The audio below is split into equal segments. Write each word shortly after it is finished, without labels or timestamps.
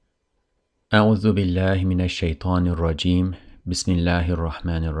أعوذ بالله من الشيطان الرجيم بسم الله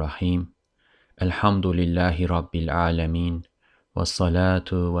الرحمن الرحيم الحمد لله رب العالمين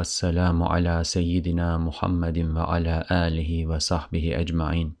والصلاة والسلام على سيدنا محمد وعلى آله وصحبه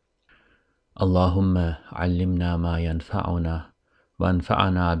أجمعين اللهم علمنا ما ينفعنا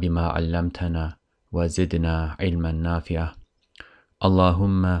وانفعنا بما علمتنا وزدنا علما نافعا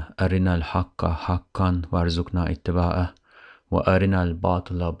اللهم أرنا الحق حقا وارزقنا اتباعه وأرنا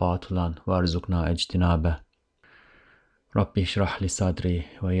الباطل باطلا وارزقنا اجتنابه رب اشرح لي صدري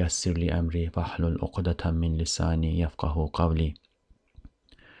ويسر لي أمري واحلل عقدة من لساني يفقه قولي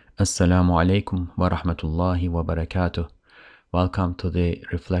Assalamu alaikum wa rahmatullahi wa barakatuh. Welcome to the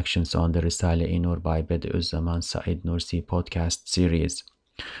Reflections on the Risale-i Nur by Bediüzzaman Said Nursi podcast series.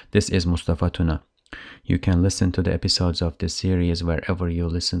 This is Mustafa Tuna. You can listen to the episodes of this series wherever you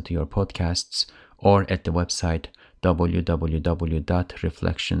listen to your podcasts or at the website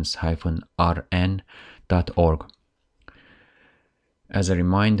www.reflections-rn.org. As a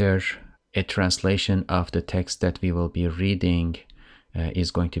reminder, a translation of the text that we will be reading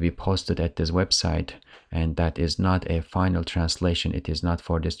is going to be posted at this website, and that is not a final translation. It is not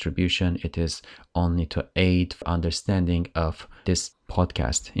for distribution. It is only to aid understanding of this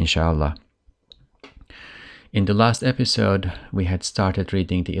podcast, inshallah. In the last episode, we had started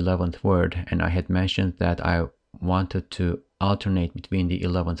reading the 11th word, and I had mentioned that I wanted to alternate between the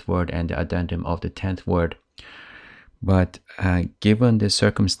 11th word and the addendum of the 10th word. But given the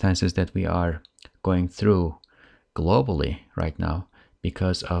circumstances that we are going through globally right now,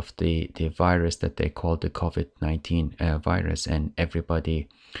 because of the virus that they call the COVID-19 virus, and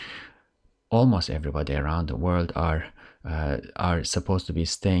almost everybody around the world are supposed to be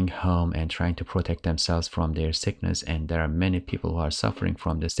staying home and trying to protect themselves from their sickness, and there are many people who are suffering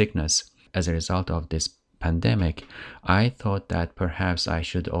from the sickness as a result of this pandemic. I thought that perhaps I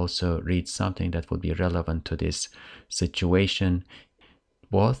should also read something that would be relevant to this situation,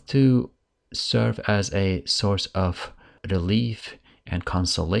 both to serve as a source of relief and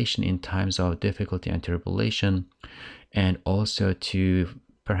consolation in times of difficulty and tribulation, and also to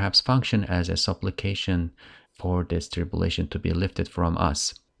perhaps function as a supplication for this tribulation to be lifted from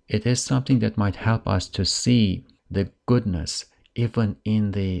us. It is something that might help us to see the goodness even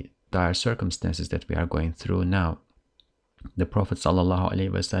in the dire circumstances that we are going through now. The Prophet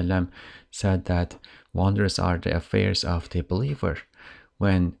ﷺ said that wondrous are the affairs of the believer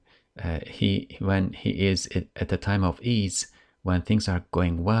when he is at the time of ease, when things are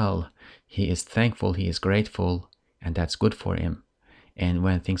going well, he is thankful, he is grateful, and that's good for him. And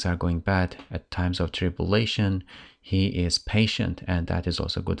when things are going bad, at times of tribulation, he is patient, and that is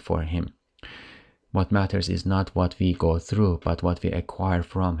also good for him. What matters is not what we go through, but what we acquire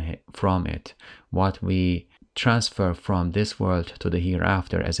from it, what we transfer from this world to the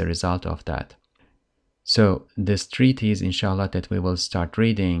hereafter as a result of that. So this treatise, inshallah, that we will start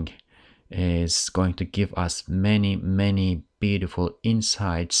reading is going to give us many, many beautiful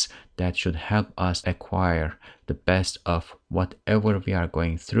insights that should help us acquire the best of whatever we are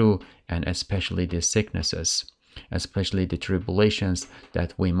going through, and especially the sicknesses, especially the tribulations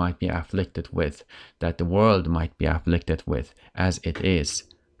that we might be afflicted with, that the world might be afflicted with, as it is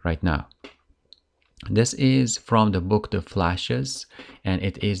right now. This is from the book The Flashes, and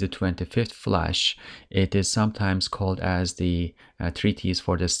it is the 25th flash. It is sometimes called as the treatise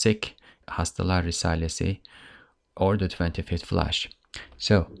for the sick, Hastalar Risalesi, or the 25th flash.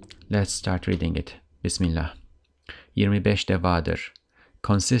 So, let's start reading it. Bismillah. 25 devadır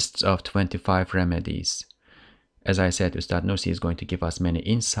consists of 25 remedies. As I said, Ustad Nursi is going to give us many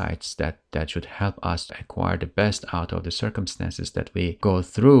insights that should help us acquire the best out of the circumstances that we go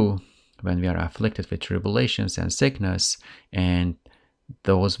through when we are afflicted with tribulations and sickness, and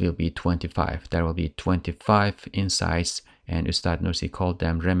those will be 25. There will be 25 insights, and Ustad Nursi called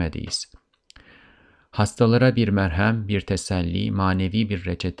them remedies. Hastalara bir merhem, bir teselli, manevi bir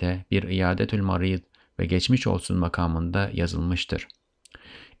reçete, bir iadetül marid ve geçmiş olsun makamında yazılmıştır.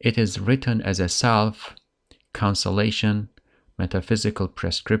 It is written as a salve, consolation, metaphysical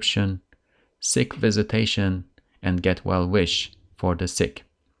prescription, sick visitation, and get well wish for the sick.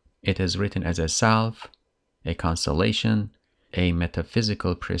 It is written as a salve, a consolation, a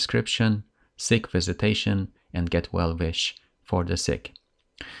metaphysical prescription, sick visitation, and get well wish for the sick.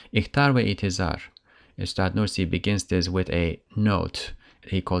 İhtar ve itizar. Ustad Nursi begins this with a note.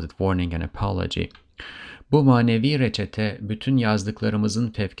 He calls it warning and apology. Bu manevi reçete bütün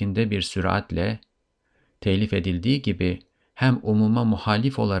yazdıklarımızın fevkinde bir süratle telif edildiği gibi hem umuma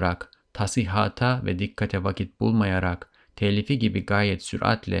muhalif olarak tasihata ve dikkate vakit bulmayarak telifi gibi gayet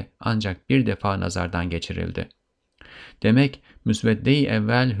süratle ancak bir defa nazardan geçirildi. Demek müsvedde-i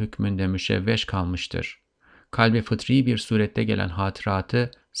evvel hükmünde müşevveş kalmıştır. Kalbe fıtri bir surette gelen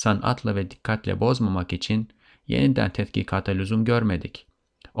hatıratı sanatla ve dikkatle bozmamak için yeniden tetkikata lüzum görmedik.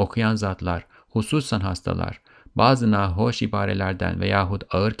 Okuyan zatlar, hususan hastalar, bazı nahoş ibarelerden veyahut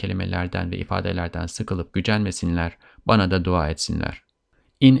ağır kelimelerden ve ifadelerden sıkılıp gücenmesinler, bana da dua etsinler.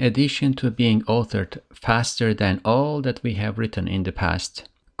 In addition to being authored faster than all that we have written in the past,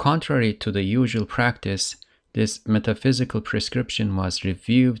 contrary to the usual practice, this metaphysical prescription was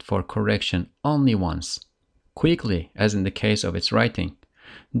reviewed for correction only once, quickly as in the case of its writing,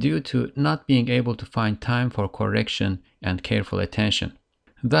 due to not being able to find time for correction and careful attention.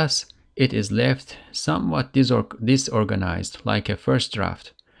 Thus, it is left somewhat disorganized like a first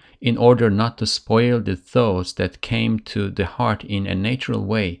draft, in order not to spoil the thoughts that came to the heart in a natural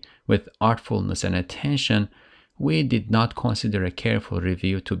way with artfulness and attention. We did not consider a careful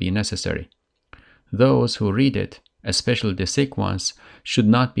review to be necessary. Those who read it, especially the sick ones, should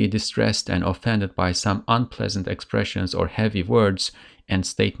not be distressed and offended by some unpleasant expressions or heavy words and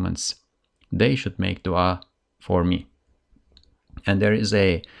statements. They should make dua for me. And there is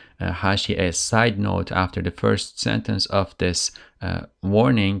a side note after the first sentence of this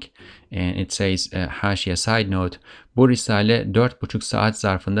warning, and it says haşiye side note, bu risale 4,5 saat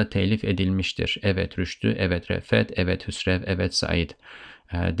zarfında telif edilmiştir. Evet Rüştü, evet Refet, evet Hüsrev, evet Said.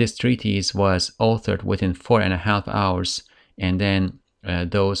 This treatise was authored within 4.5 hours, and then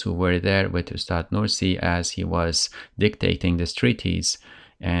those who were there with Ustad Nursi as he was dictating this treatise,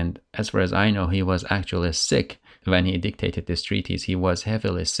 and as far as I know, he was actually sick. When he dictated this treatise, he was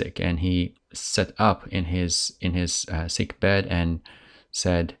heavily sick, and he sat up in his sick bed and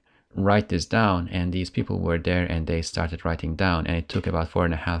said, "Write this down." And these people were there, and they started writing down, and it took about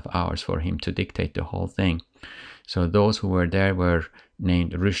 4.5 hours for him to dictate the whole thing. So those who were there were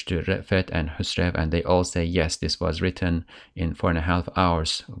named Rüştü, Refet, and Hüsrev, and they all say, yes, this was written in 4.5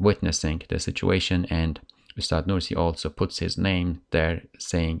 hours, witnessing the situation. And Ustad Nursi also puts his name there,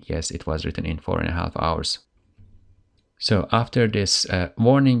 saying, yes, it was written in 4.5 hours. So after this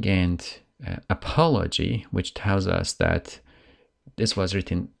warning and apology, which tells us that this was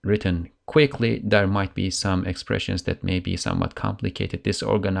written quickly, there might be some expressions that may be somewhat complicated,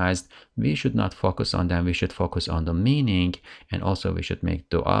 disorganized. We should not focus on them. We should focus on the meaning, and also we should make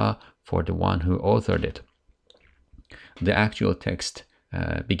dua for the one who authored it. The actual text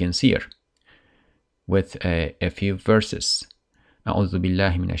begins here with a few verses. أعوذ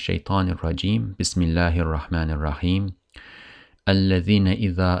بالله من الشيطان الرجيم بسم الله الرحمن الرحيم الذين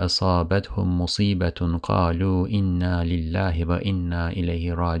إذا أصابتهم مصيبة قالوا إنا لله وإنا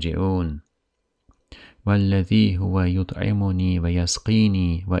إليه راجعون والذي هو يطعمني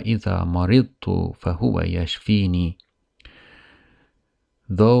ويسقيني وإذا مرضت فهو يشفيني.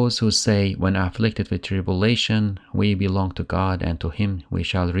 Those who say, when afflicted with tribulation, we belong to God and to Him we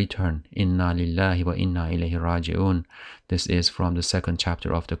shall return. Inna lillahi wa inna ilayhi raji'un. This is from the second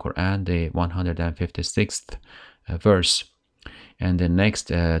chapter of the Quran, the 156th verse. And the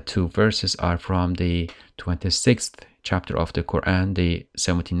next two verses are from the 26th chapter of the Quran, the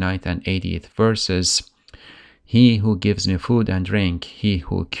 79th and 80th verses. He who gives me food and drink, He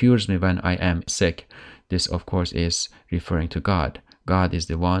who cures me when I am sick. This, of course, is referring to God. God is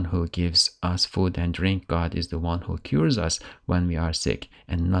the one who gives us food and drink. God is the one who cures us when we are sick,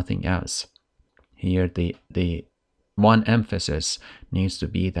 and nothing else. Here the one emphasis needs to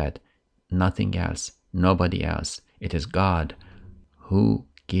be that nothing else, nobody else. It is God who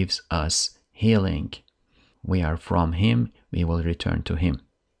gives us healing. We are from Him, we will return to Him.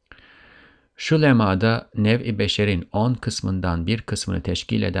 Şu lemada nev-i beşerin 10 kısmından bir kısmını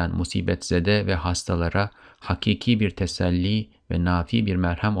teşkil eden musibetzede ve hastalara hakiki bir teselli ve nafi bir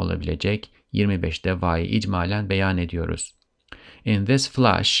merhem olabilecek 25 devayı icmalen beyan ediyoruz. In this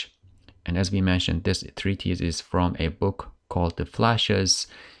flash, and as we mentioned, this treatise is from a book called The Flashes,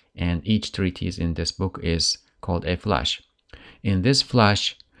 and each treatise in this book is called a flash. In this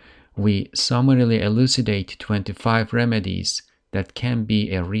flash, we summarily elucidate 25 remedies that can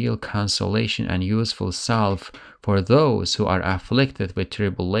be a real consolation and useful salve for those who are afflicted with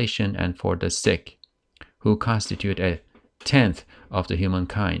tribulation and for the sick, who constitute a tenth of the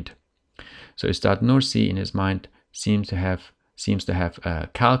humankind. So Ustad Nursi, in his mind, seems to have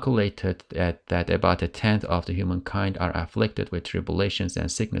calculated that about a tenth of the humankind are afflicted with tribulations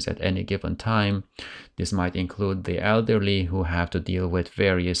and sickness at any given time. This might include the elderly who have to deal with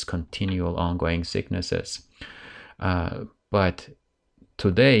various continual ongoing sicknesses. But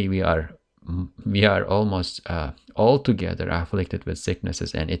today we are almost altogether afflicted with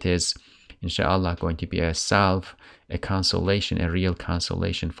sicknesses, and it is, inshallah, going to be a salve, a consolation, a real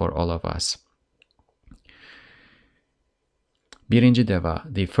consolation for all of us. Birinci deva,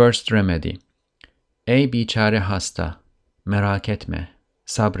 the first remedy. Ey biçare hasta, merak etme,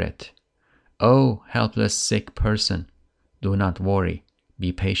 sabret. Oh, helpless sick person, do not worry,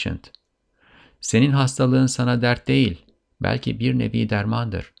 be patient. Senin hastalığın sana dert değil, belki bir nevi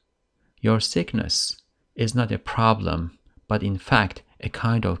dermandır. Your sickness is not a problem, but in fact a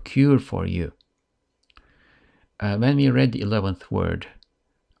kind of cure for you. When we read the 11th word,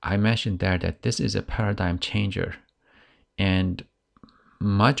 I mentioned there that this is a paradigm changer. And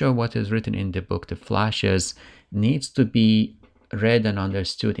much of what is written in the book, The Flashes, needs to be read and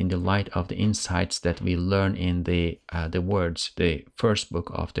understood in the light of the insights that we learn in the words, the first book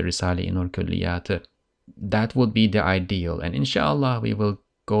of the Risale-i Nur Külliyat. That would be the ideal. And inshallah, we will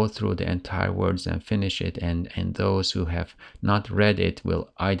go through the entire words and finish it. And those who have not read it will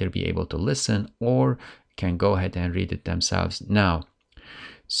either be able to listen or can go ahead and read it themselves now.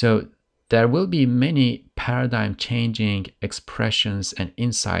 So there will be many paradigm changing expressions and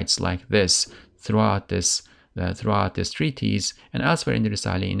insights like this throughout this treatise and elsewhere in the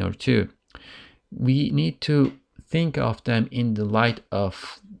Risale-i Nur too. We need to think of them in the light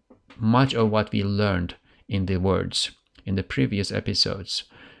of much of what we learned in the words in the previous episodes.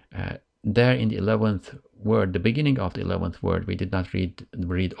 There in the 11th word, the beginning of the 11th word, we did not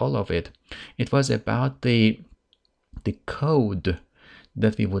read all of it. It was about the code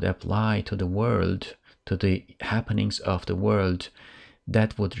that we would apply to the world, to the happenings of the world,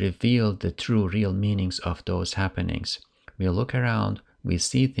 that would reveal the true, real meanings of those happenings. We look around, we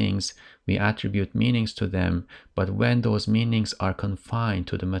see things, we attribute meanings to them, but when those meanings are confined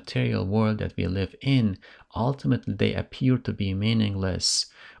to the material world that we live in, ultimately they appear to be meaningless.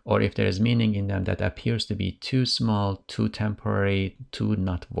 Or if there is meaning in them that appears to be too small, too temporary, too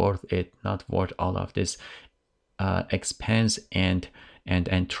not worth it, not worth all of this expense and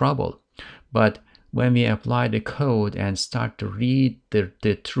trouble. But when we apply the code and start to read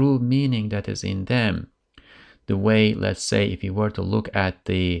the true meaning that is in them, the way, let's say, if you were to look at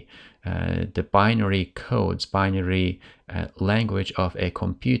the binary codes, binary language of a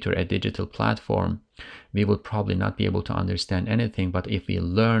computer, a digital platform, we would probably not be able to understand anything. But if we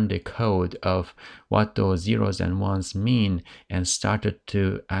learn the code of what those zeros and ones mean and started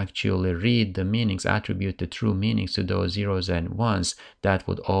to actually read the meanings, attribute the true meanings to those zeros and ones, that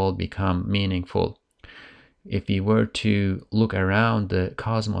would all become meaningful. If we were to look around the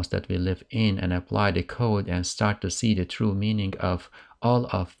cosmos that we live in and apply the code and start to see the true meaning of all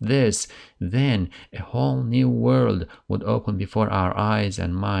of this, then a whole new world would open before our eyes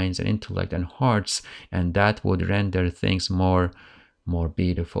and minds and intellect and hearts, and that would render things more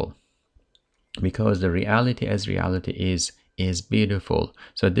beautiful. Because the reality as reality is beautiful.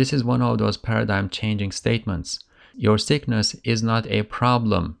 So this is one of those paradigm changing statements. Your sickness is not a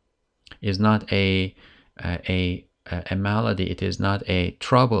problem, is not a malady, it is not a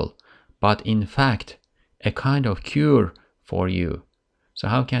trouble, but in fact a kind of cure for you. So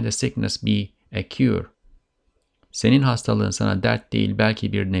how can the sickness be a cure? Senin hastalığın sana dert değil,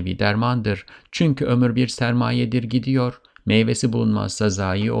 belki bir nevi dermandır. Çünkü ömür bir sermayedir gidiyor, meyvesi bulunmazsa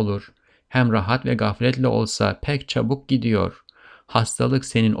zayi olur. Hem rahat ve gafletle olsa pek çabuk gidiyor. Hastalık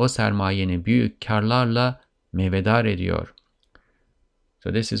senin o sermayeni büyük karlarla meyvedar ediyor.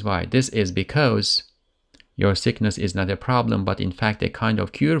 So this is why. This is because your sickness is not a problem, but in fact a kind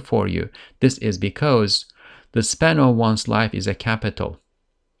of cure for you. This is because the span of one's life is a capital.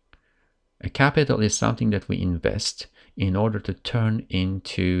 A capital is something that we invest in order to turn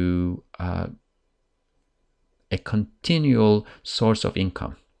into a continual source of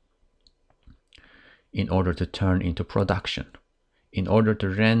income, in order to turn into production, in order to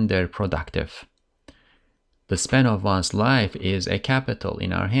render productive. The span of one's life is a capital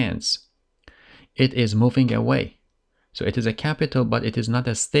in our hands. It is moving away. So it is a capital, but it is not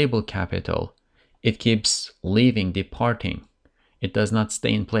a stable capital. It keeps leaving, departing. It does not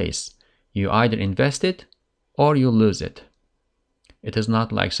stay in place. You either invest it or you lose it. It is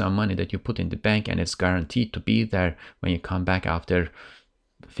not like some money that you put in the bank and it's guaranteed to be there when you come back after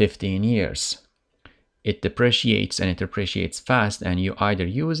 15 years. It depreciates, and it depreciates fast, and you either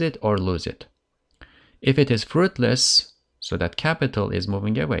use it or lose it. If it is fruitless, so that capital is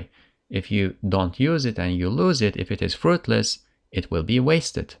moving away. If you don't use it and you lose it, if it is fruitless, it will be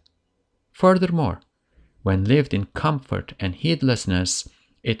wasted. Furthermore, when lived in comfort and heedlessness,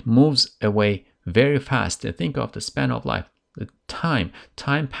 it moves away very fast. Think of the span of life, the time.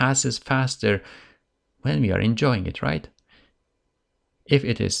 Time passes faster when we are enjoying it, right? If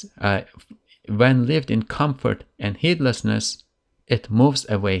it is, when lived in comfort and heedlessness, it moves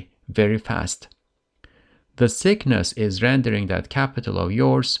away very fast. The sickness is rendering that capital of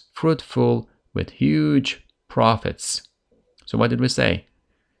yours fruitful with huge profits. So what did we say?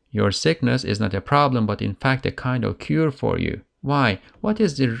 Your sickness is not a problem, but in fact a kind of cure for you. Why? What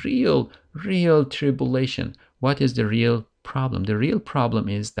is the real tribulation? What is the real problem? The real problem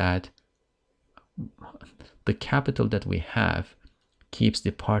is that the capital that we have keeps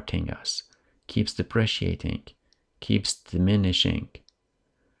departing us, keeps depreciating, keeps diminishing.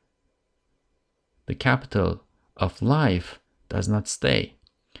 The capital of life does not stay,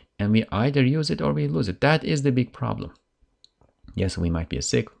 and we either use it or we lose it. That is the big problem. Yes, we might be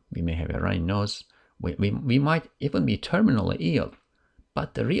sick, we may have a runny nose, we might even be terminally ill,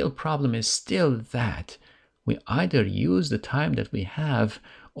 but the real problem is still that we either use the time that we have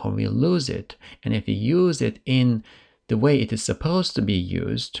or we lose it. And if we use it in the way it is supposed to be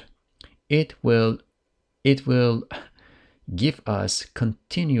used, it will give us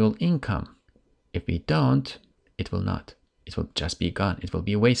continual income. If we don't, it will not. It will just be gone. It will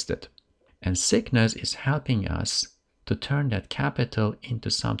be wasted. And sickness is helping us to turn that capital into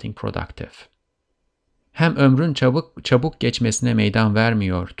something productive. Hem ömrün çabuk geçmesine meydan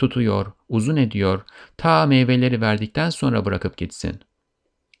vermiyor, tutuyor, uzun ediyor, ta meyveleri verdikten sonra bırakıp gitsin.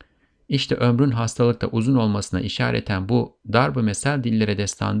 İşte ömrün hastalıkta uzun olmasına işareten bu darb-ı mesel dillere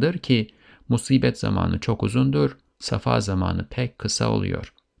destandır ki, musibet zamanı çok uzundur, safa zamanı pek kısa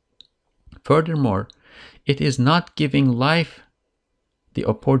oluyor. Furthermore, it is not giving life the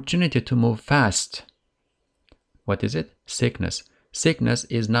opportunity to move fast. What is it? Sickness. Sickness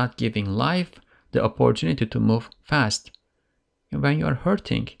is not giving life the opportunity to move fast. When you are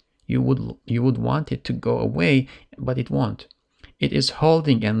hurting, you would want it to go away, but it won't. It is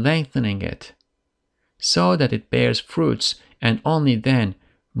holding and lengthening it so that it bears fruits and only then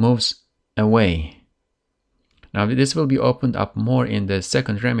moves away. Now, this will be opened up more in the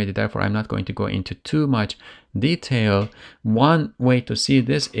second remedy, therefore I'm not going to go into too much detail. One way to see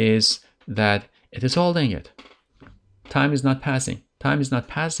this is that it is holding it. Time is not passing. Time is not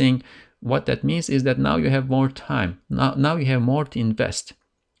passing. What that means is that now you have more time. Now you have more to invest.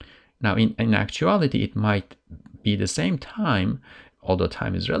 Now, in actuality, it might be the same time, although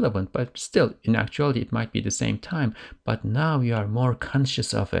time is relevant, but still, in actuality, it might be the same time. But now you are more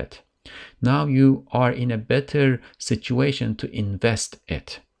conscious of it. Now you are in a better situation to invest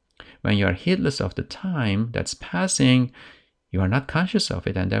it. When you are heedless of the time that's passing, you are not conscious of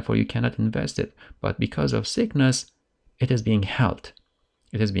it, and therefore you cannot invest it. But because of sickness, it is being held.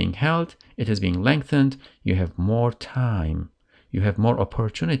 It is being held, it is being lengthened. You have more time. You have more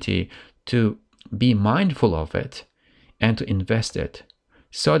opportunity to be mindful of it and to invest it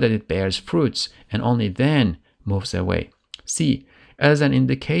so that it bears fruits and only then moves away. See, as an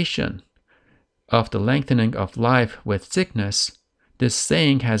indication of the lengthening of life with sickness, this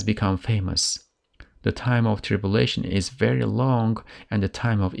saying has become famous. The time of tribulation is very long and the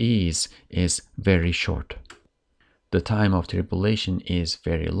time of ease is very short. The time of tribulation is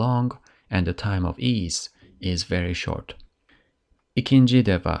very long and the time of ease is very short. İkinci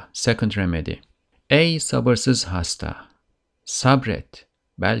deva, second remedy. Ey sabırsız hasta, sabret,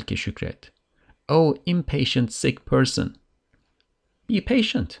 belki şükret. O impatient sick person, be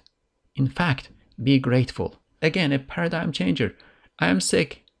patient. In fact, be grateful. Again, a paradigm changer. I am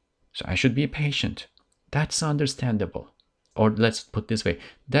sick, so I should be patient. That's understandable. Or let's put this way,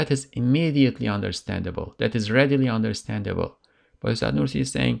 that is immediately understandable. That is readily understandable. But Üstad Nursi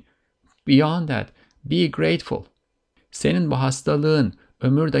is saying, beyond that, be grateful. Senin bu hastalığın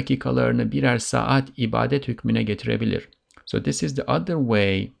ömür dakikalarını birer saat ibadet hükmüne getirebilir. So this is the other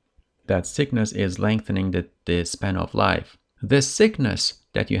way that sickness is lengthening the span of life. The sickness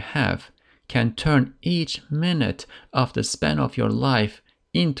that you have can turn each minute of the span of your life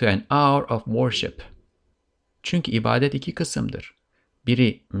into an hour of worship. Çünkü ibadet iki kısımdır.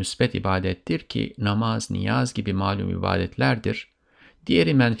 Biri müsbet ibadettir ki namaz, niyaz gibi malum ibadetlerdir.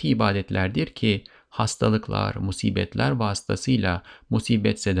 Diğeri menfi ibadetlerdir ki hastalıklar, musibetler vasıtasıyla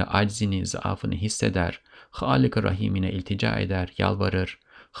musibetse de aczini, zaafını hisseder, Halik-i Rahim'ine iltica eder, yalvarır,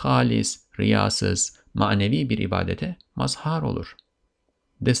 halis, riyasız, manevi bir ibadete mazhar olur.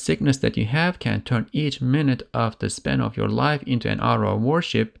 The sickness that you have can turn each minute of the span of your life into an hour of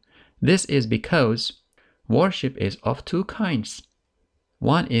worship. This is because worship is of two kinds.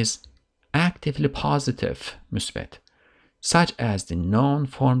 One is actively positive, müsbet, such as the known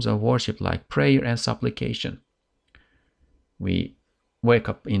forms of worship like prayer and supplication. We wake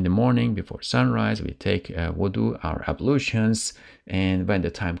up in the morning before sunrise, we take wudu, our ablutions, and when the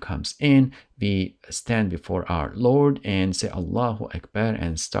time comes in, we stand before our Lord and say Allahu Akbar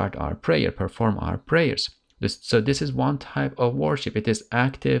and start our prayer, perform our prayers. So this is one type of worship. It is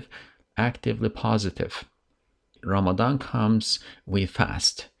actively positive. Ramadan comes, we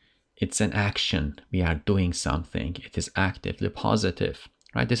fast. It's an action. We are doing something. It is actively positive,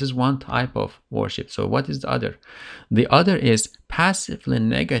 right? This is one type of worship. So what is the other? The other is passively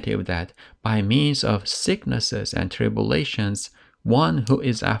negative, that by means of sicknesses and tribulations, one who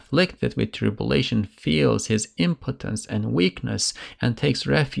is afflicted with tribulation feels his impotence and weakness and takes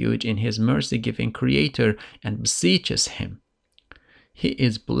refuge in his mercy-giving Creator and beseeches him. He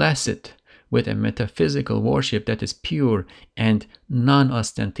is blessed with a metaphysical worship that is pure and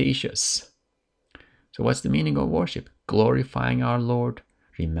non-ostentatious. So what's the meaning of worship? Glorifying our Lord,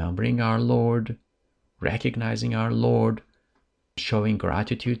 remembering our Lord, recognizing our Lord, showing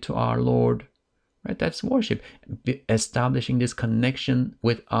gratitude to our Lord, right? That's worship. Establishing this connection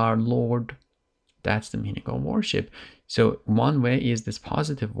with our Lord. That's the meaning of worship. So one way is this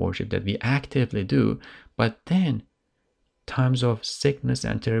positive worship that we actively do, but then times of sickness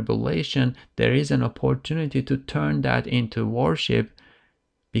and tribulation, there is an opportunity to turn that into worship,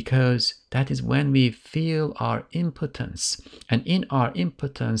 because that is when we feel our impotence, and in our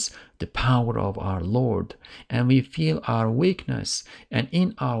impotence the power of our Lord, and we feel our weakness, and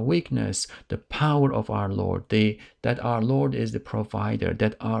in our weakness the power of our Lord, that our Lord is the provider,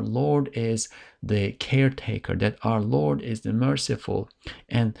 that our Lord is the caretaker, that our Lord is the merciful,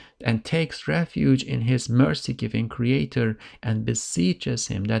 and takes refuge in his mercy-giving Creator and beseeches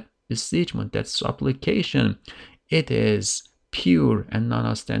him. That beseechment, that supplication, it is pure and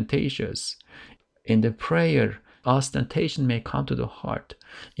non-ostentatious. In the prayer, ostentation may come to the heart.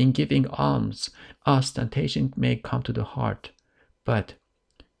 In giving alms, ostentation may come to the heart. But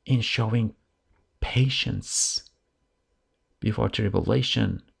in showing patience before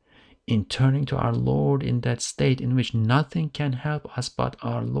tribulation, in turning to our Lord in that state in which nothing can help us but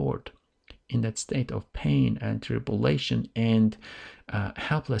our Lord, in that state of pain and tribulation and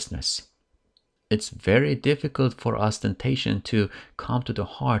helplessness, it's very difficult for ostentation to come to the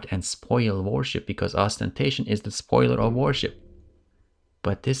heart and spoil worship, because ostentation is the spoiler of worship.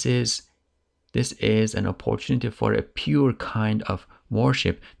 But this is an opportunity for a pure kind of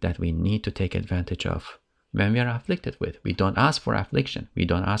worship that we need to take advantage of when we are afflicted with. We don't ask for affliction. We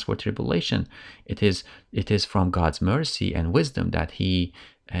don't ask for tribulation. It is from God's mercy and wisdom that He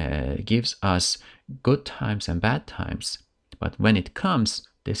gives us good times and bad times. But when it comes,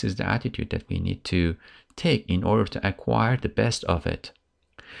 this is the attitude that we need to take in order to acquire the best of it.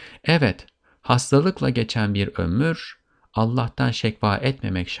 Evet, hastalıkla geçen bir ömür, Allah'tan şekva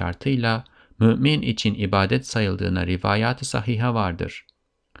etmemek şartıyla mümin için ibadet sayıldığına rivayat-ı sahiha vardır.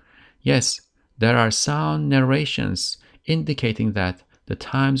 Yes, there are sound narrations indicating that the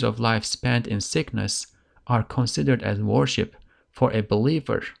times of life spent in sickness are considered as worship for a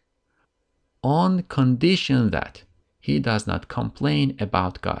believer, on condition that he does not complain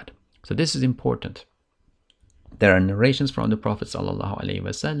about God. So this is important. There are narrations from the Prophet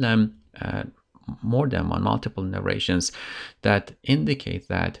ﷺ, more than one, multiple narrations that indicate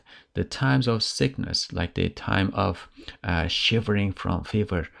that the times of sickness, like the time of shivering from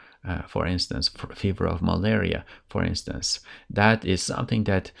fever, for instance, fever of malaria, for instance, that is something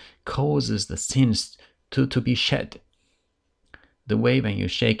that causes the sins to be shed. The way when you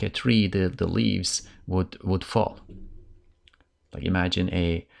shake a tree, the leaves would fall. Like imagine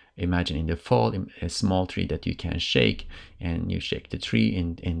in the fall, a small tree that you can shake, and you shake the tree,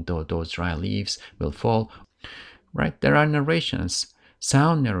 and those dry leaves will fall. Right? There are narrations,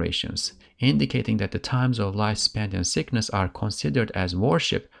 sound narrations, indicating that the times of life spent in sickness are considered as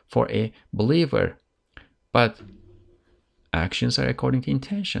worship for a believer. But actions are according to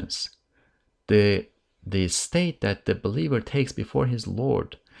intentions. The state that the believer takes before his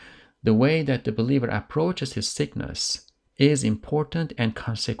Lord, the way that the believer approaches his sickness, is important and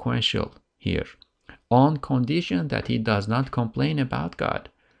consequential here, on condition that he does not complain about God.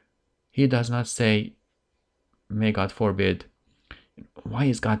 He does not say, may God forbid, why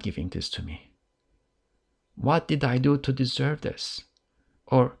is God giving this to me? What did I do to deserve this?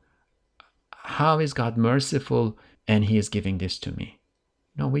 Or how is God merciful and He is giving this to me?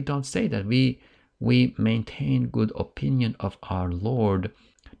 No, we don't say that. We maintain good opinion of our Lord,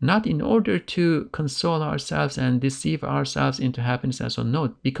 not in order to console ourselves and deceive ourselves into happiness and so on.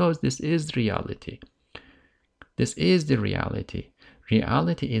 No, because this is reality. This is the reality.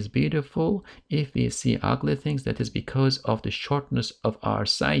 Reality is beautiful. If we see ugly things, that is because of the shortness of our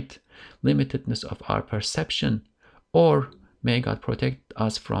sight, limitedness of our perception, or may God protect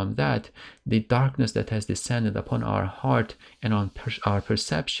us from that, the darkness that has descended upon our heart and on our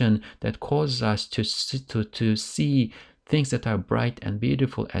perception that causes us to see things that are bright and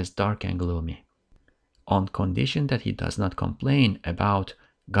beautiful as dark and gloomy, on condition that he does not complain about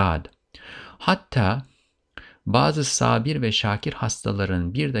God. Hatta Bazı sabir ve şakir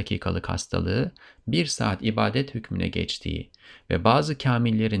hastaların 1 dakikalık hastalığı 1 saat ibadet hükmüne geçtiği ve bazı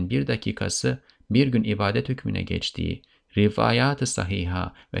kamillerin 1 dakikası 1 gün ibadet hükmüne geçtiği rivayat-ı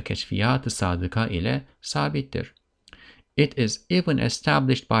sahiha ve keşfiyat-ı sadıka ile sabittir. It is even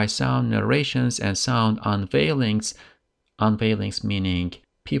established by sound narrations and sound unveilings meaning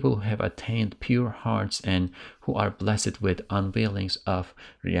people who have attained pure hearts and who are blessed with unveilings of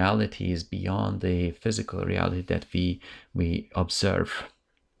realities beyond the physical reality that we observe,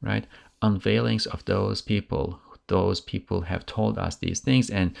 right? Unveilings of those people have told us these things.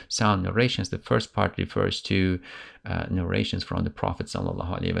 And sound narrations, the first part refers to narrations from the Prophet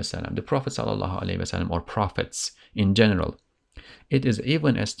sallallahu alaihi wasallam, the Prophet sallallahu alaihi wasallam, or prophets in general. It is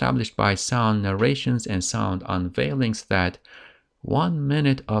even established by sound narrations and sound unveilings that 1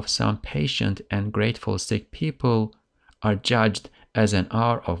 minute of some patient and grateful sick people are judged as an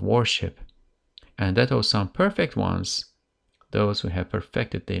hour of worship, and that of some perfect ones, those who have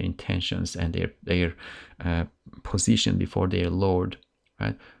perfected their intentions and their position before their Lord,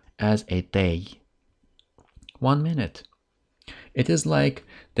 right, as a day. 1 minute. It is like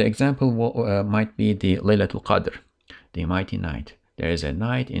the example might be the Laylatul Qadr, the mighty night. There is a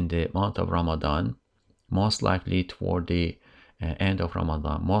night in the month of Ramadan, most likely toward the end of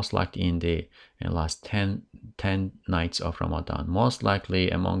Ramadan, most likely in the last 10 nights of Ramadan, most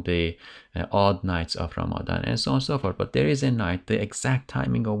likely among the odd nights of Ramadan, and so on and so forth. But there is a night, the exact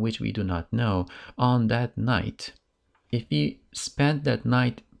timing of which we do not know. On that night, if we spend that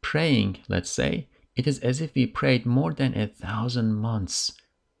night praying, let's say, it is as if we prayed more than 1,000 months.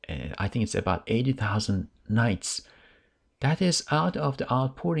 I think it's about 80,000 nights. That is out of the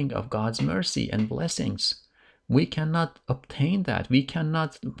outpouring of God's mercy and blessings. We cannot obtain that. We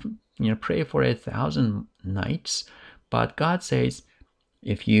cannot pray for 1,000 nights. But God says,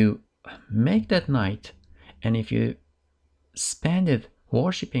 if you make that night and if you spend it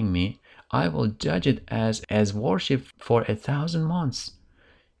worshiping me, I will judge it as worship for 1,000 months.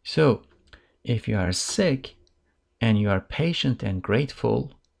 So if you are sick and you are patient and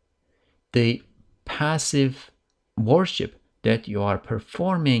grateful, the passive worship that you are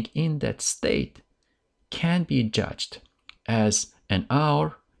performing in that state can be judged as an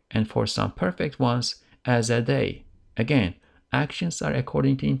hour, and for some perfect ones as a day. Again, actions are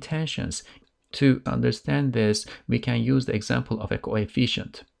according to intentions. To understand this, we can use the example of a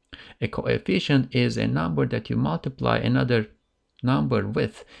coefficient. A coefficient is a number that you multiply another number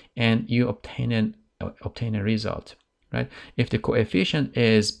with and you obtain a result, right? If the coefficient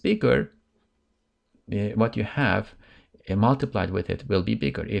is bigger, what you have multiplied with it will be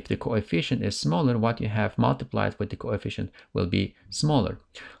bigger. If the coefficient is smaller, what you have multiplied with the coefficient will be smaller.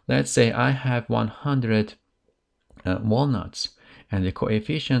 Let's say I have 100 walnuts and the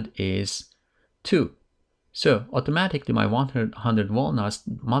coefficient is 2. So automatically my 100 walnuts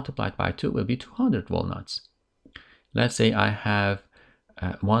multiplied by 2 will be 200 walnuts. Let's say I have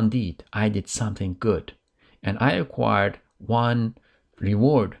one deed. I did something good and I acquired one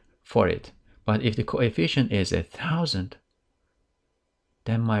reward for it. But if the coefficient is 1,000,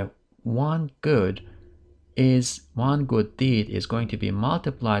 then my one good deed is going to be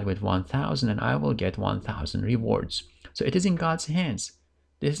multiplied with 1,000 and I will get 1,000 rewards. So it is in God's hands.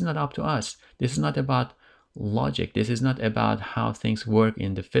 This is not up to us. This is not about logic. This is not about how things work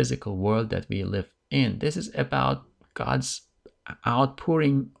in the physical world that we live in. This is about God's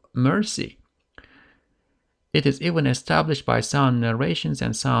outpouring mercy. It is even established by sound narrations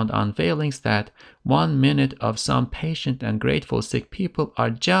and sound unveilings that 1 minute of some patient and grateful sick people are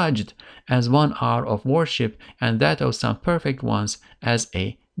judged as 1 hour of worship and that of some perfect ones as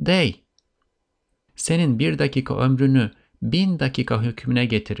a day. Senin 1 dakika ömrünü 1000 dakika hükmüne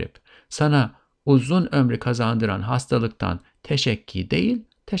getirip sana uzun ömrü kazandıran hastalıktan teşekki değil,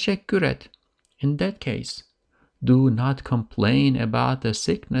 teşekkür et. In that case, do not complain about the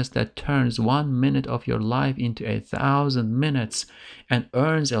sickness that turns 1 minute of your life into 1,000 minutes and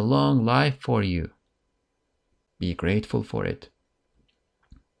earns a long life for you. Be grateful for it.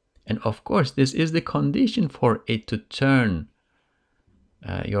 And of course, this is the condition for it to turn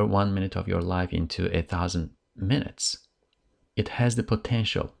your 1 minute of your life into 1,000 minutes. It has the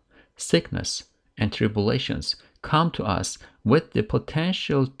potential. Sickness and tribulations come to us with the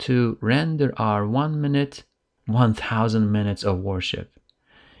potential to render our 1 minute 1,000 minutes of worship.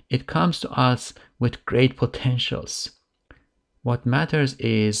 It comes to us with great potentials. What matters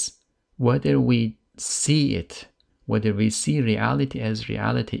is whether we see it, whether we see reality as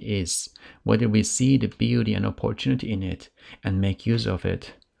reality is, whether we see the beauty and opportunity in it and make use of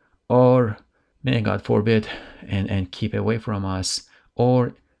it, or may God forbid and keep away from us,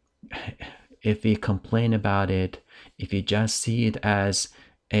 or if we complain about it, if we just see it as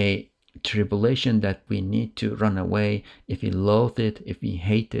a tribulation that we need to run away, if we loathe it, if we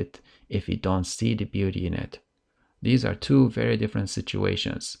hate it, if we don't see the beauty in it. These are two very different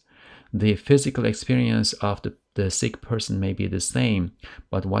situations. The physical experience of the sick person may be the same,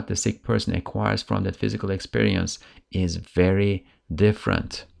 but what the sick person acquires from that physical experience is very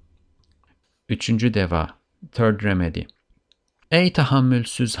different. Üçüncü deva, third remedy. Ey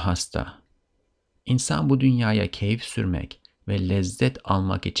tahammülsüz hasta! İnsan bu dünyaya keyif sürmek ve lezzet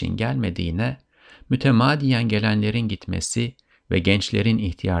almak için gelmediğine, mütemadiyen gelenlerin gitmesi ve gençlerin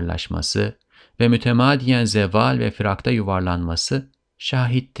ihtiyarlaşması ve mütemadiyen zeval ve firakta yuvarlanması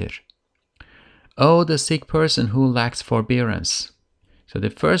şahittir. Oh, the sick person who lacks forbearance. So the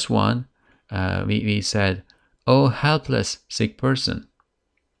first one, we said, oh, helpless sick person.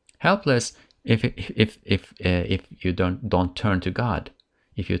 Helpless if you don't turn to God.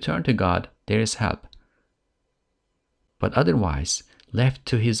 If you turn to God, there is help. But otherwise, left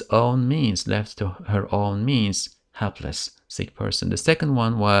to his own means, left to her own means, helpless sick person. The second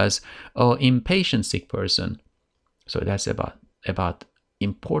one was, oh, impatient sick person. So that's about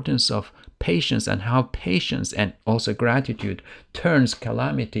importance of patience and how patience and also gratitude turns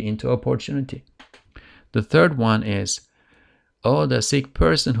calamity into opportunity. The third one is, oh, the sick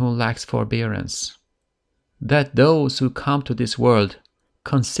person who lacks forbearance. That those who come to this world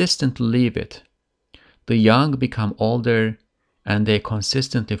consistently leave it. The young become older and they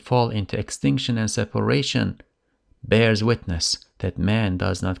consistently fall into extinction and separation, bears witness that man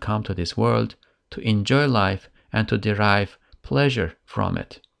does not come to this world to enjoy life and to derive pleasure from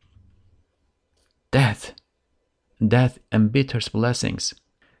it. Death embitters blessings.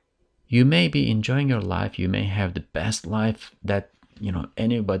 You may be enjoying your life, you may have the best life that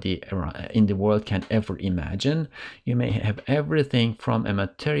anybody in the world can ever imagine. You may have everything from a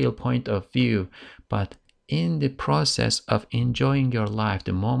material point of view, but in the process of enjoying your life,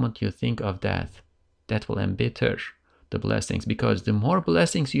 the moment you think of death, that will embitter the blessings, because the more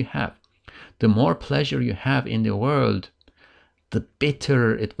blessings you have, the more pleasure you have in the world, the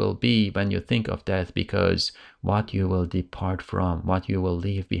bitterer it will be when you think of death, because what you will depart from, what you will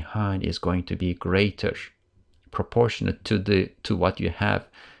leave behind is going to be greater, proportionate to what you have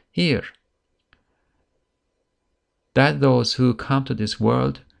here. That those who come to this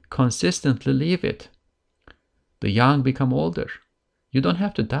world consistently leave it. The young become older. You don't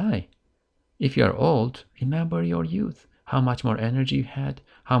have to die. If you are old, remember your youth, how much more energy you had,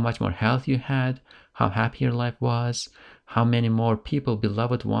 how much more health you had, how happy your life was, how many more people,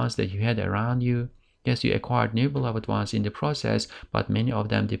 beloved ones that you had around you. Yes, you acquired new beloved ones in the process, but many of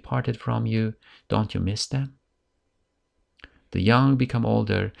them departed from you. Don't you miss them? The young become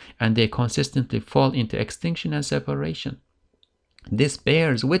older and they consistently fall into extinction and separation. This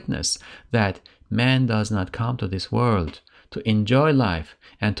bears witness that man does not come to this world to enjoy life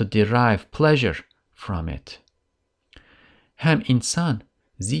and to derive pleasure from it. Hem insan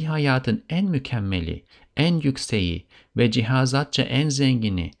zihayatın en mükemmeli, en yükseği ve cihazatça en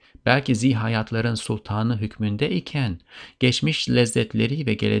zengini, belki zihayatların sultanı hükmünde iken, geçmiş lezzetleri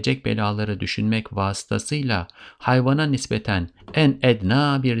ve gelecek belaları düşünmek vasıtasıyla hayvana nispeten en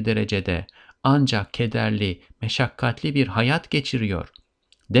edna bir derecede ancak kederli, meşakkatli bir hayat geçiriyor.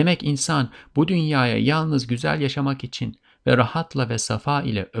 Demek insan bu dünyaya yalnız güzel yaşamak için ve rahatla ve safa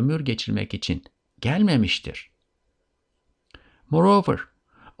ile ömür geçirmek için gelmemiştir. Moreover,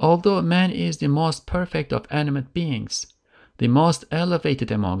 although man is the most perfect of animate beings, the most elevated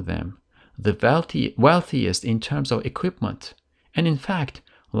among them, the wealthiest in terms of equipment, and in fact,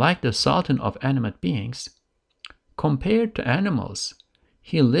 like the sultan of animate beings, compared to animals,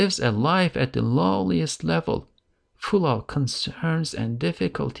 he lives a life at the lowliest level, full of concerns and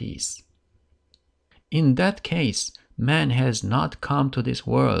difficulties. In that case, man has not come to this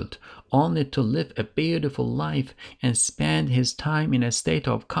world only to live a beautiful life and spend his time in a state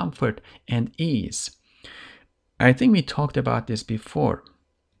of comfort and ease. I think we talked about this before.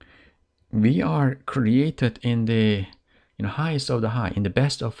 We are created in the highest of the high, in the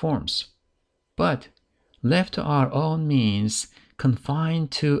best of forms. But left to our own means, confined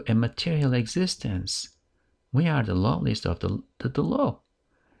to a material existence, we are the lowliest of the low.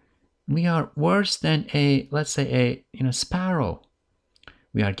 We are worse than let's say a sparrow.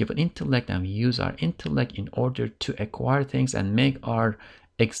 We are given intellect and we use our intellect in order to acquire things and make our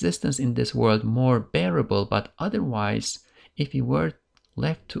existence in this world more bearable. But otherwise, if we were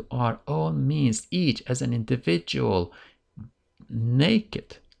left to our own means, each as an individual,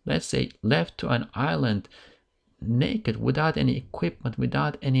 naked, let's say left to an island, naked, without any equipment,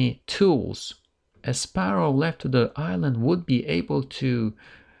 without any tools, a sparrow left to the island would be able to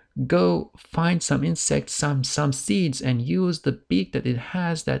go find some insects, some seeds, and use the beak that it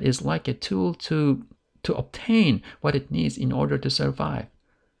has that is like a tool to obtain what it needs in order to survive.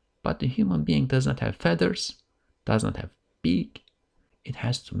 But the human being does not have feathers, does not have beak. It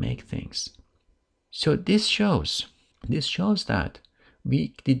has to make things. So this shows that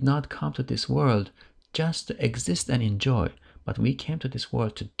we did not come to this world just to exist and enjoy, but we came to this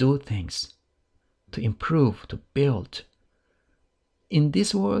world to do things, to improve, to build in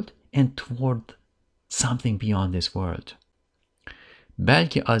this world and toward something beyond this world.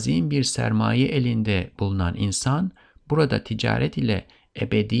 Belki azim bir sermaye elinde bulunan insan burada ticaret ile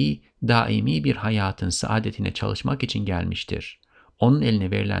ebedi, daimi bir hayatın saadetine çalışmak için gelmiştir. Onun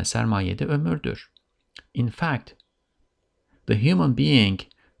eline verilen sermaye de ömürdür. In fact, the human being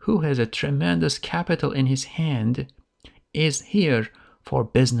who has a tremendous capital in his hand is here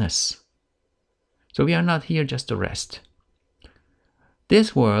for business. So we are not here just to rest.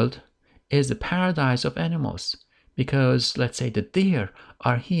 This world is the paradise of animals because, let's say, the deer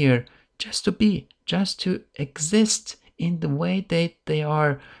are here just to be, just to exist in the way they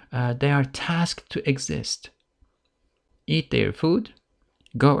are tasked to exist. Eat their food,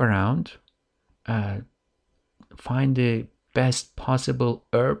 go around, find the best possible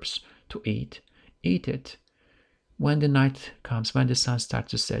herbs to eat it. When the night comes, when the sun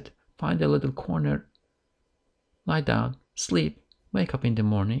starts to set, find a little corner, lie down, sleep, wake up in the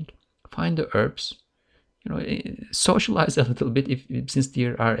morning, find the herbs, socialize a little bit since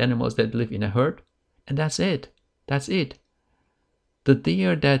there are animals that live in a herd, and that's it. That's it. The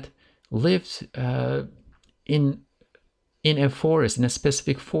deer that lived in a forest, in a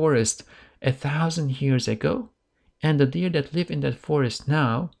specific forest 1,000 years ago, and the deer that live in that forest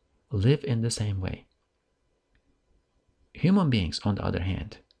now live in the same way. Human beings, on the other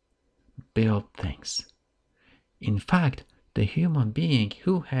hand, build things. In fact, the human being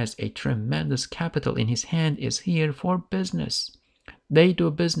who has a tremendous capital in his hand is here for business. They do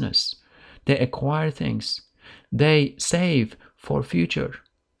business. They acquire things. They save for future.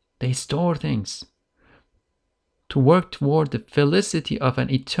 They store things to work toward the felicity of an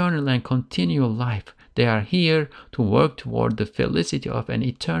eternal and continual life. They are here to work toward the felicity of an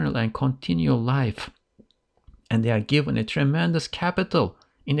eternal and continual life. And they are given a tremendous capital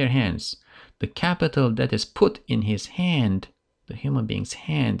in their hands. The capital that is put in his hand, the human being's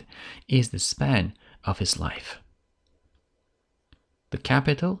hand, is the span of his life. The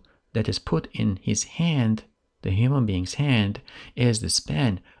capital that is put in his hand, the human being's hand, is the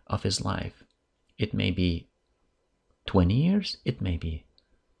span of his life. It may be 20 years, it may be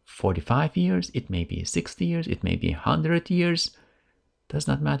 45 years, it may be 60 years, it may be 100 years. Does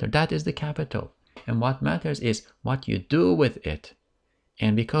not matter. That is the capital. And what matters is what you do with it.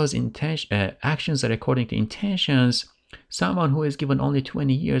 And because actions are according to intentions, someone who is given only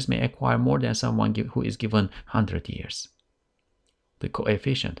 20 years may acquire more than someone who is given 100 years. The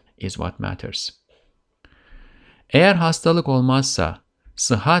coefficient is what matters. Eğer hastalık olmazsa,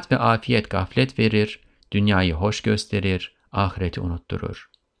 sıhhat ve afiyet gaflet verir, dünyayı hoş gösterir, ahireti unutturur.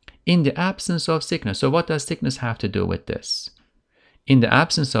 In the absence of sickness, so what does sickness have to do with this? In the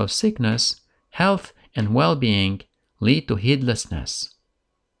absence of sickness, health and well-being lead to heedlessness.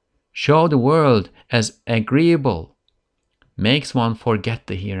 Show the world as agreeable makes one forget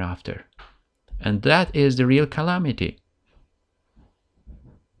the hereafter. And that is the real calamity.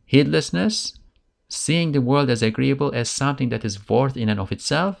 Heedlessness, seeing the world as agreeable as something that is worth in and of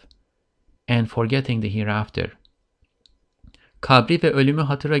itself, and forgetting the hereafter. Kabri ve ölümü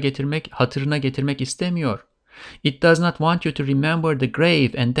hatırına getirmek istemiyor. It does not want you to remember the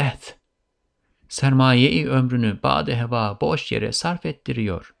grave and death. Sermaye-i ömrünü bad-ı heva boş yere sarf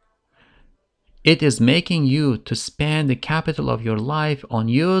ettiriyor. It is making you to spend the capital of your life on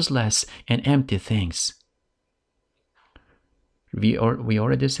useless and empty things. We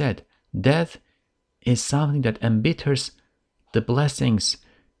already said, death is something that embitters the blessings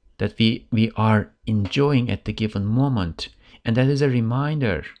that we are enjoying at the given moment. And that is a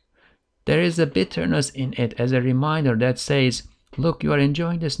reminder. There is a bitterness in it as a reminder that says, look, you are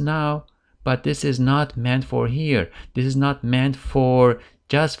enjoying this now, but this is not meant for here. This is not meant for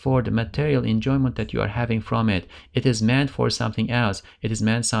just for the material enjoyment that you are having from it. It is meant for something else. It is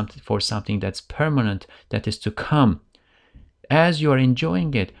meant for something that's permanent, that is to come. As you are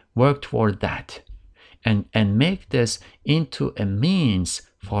enjoying it, work toward that. And make this into a means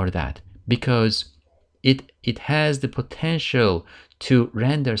for that, because it has the potential to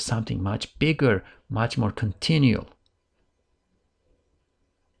render something much bigger, much more continual.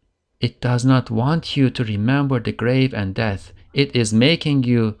 It does not want you to remember the grave and death. It is making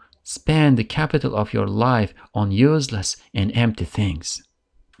you spend the capital of your life on useless and empty things.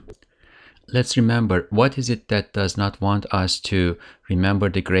 let's remember, what is it that does not want us to remember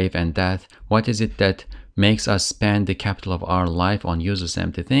the grave and death? What is it that makes us spend the capital of our life on useless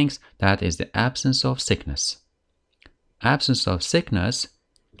empty things? That is the absence of sickness. Absence of sickness,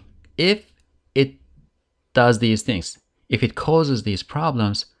 if it does these things, if it causes these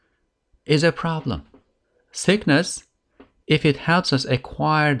problems, is a problem. Sickness, if it helps us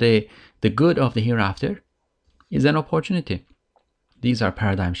acquire the good of the hereafter, is an opportunity. These are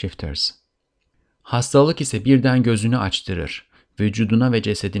paradigm shifters. Hastalık ise birden gözünü açtırır. Vücuduna ve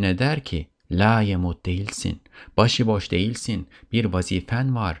cesedine der ki, la yemut değilsin, başıboş değilsin, bir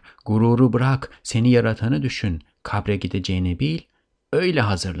vazifen var, gururu bırak, seni yaratanı düşün, kabre gideceğini bil, öyle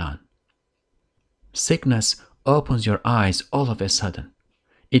hazırlan. Sickness opens your eyes all of a sudden.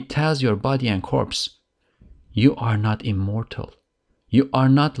 It tells your body and corpse, you are not immortal. You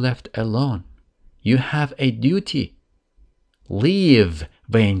are not left alone. You have a duty. Leave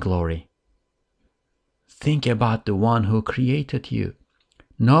vainglory. Think about the one who created you.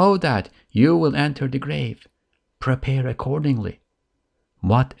 Know that you will enter the grave. Prepare accordingly.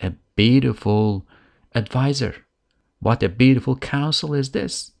 What a beautiful advisor. What a beautiful counsel is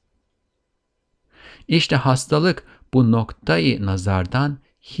this. İşte hastalık bu noktayı nazardan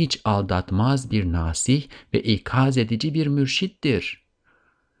hiç aldatmaz bir nasih ve ikaz edici bir mürşittir.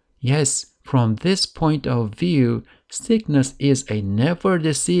 Yes, from this point of view, sickness is a never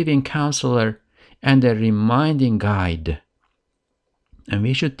deceiving counselor and a reminding guide. And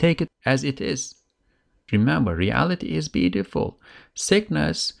we should take it as it is. Remember, reality is beautiful.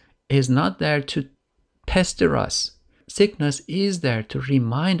 Sickness is not there to pester us. Sickness is there to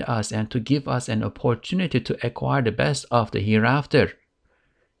remind us and to give us an opportunity to acquire the best of the hereafter.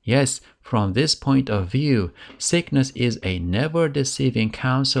 Yes, from this point of view, sickness is a never-deceiving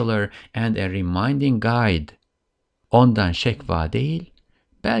counselor and a reminding guide. Ondan şekva değil,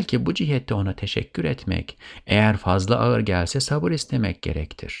 belki bu cihette ona teşekkür etmek, eğer fazla ağır gelse sabır istemek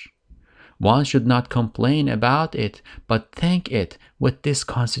gerektir. One should not complain about it, but thank it with this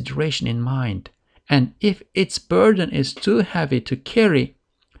consideration in mind. And if its burden is too heavy to carry,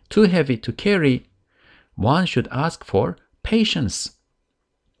 one should ask for patience.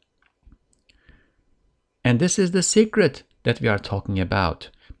 And this is the secret that we are talking about.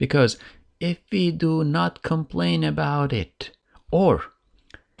 Because if we do not complain about it, or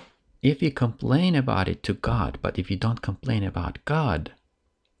if we complain about it to God, but if we don't complain about God,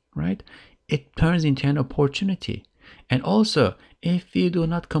 right, it turns into an opportunity. And also, if we do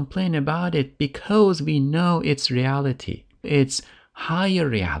not complain about it because we know its reality, its higher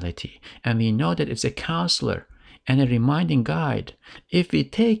reality, and we know that it's a counselor and a reminding guide, if we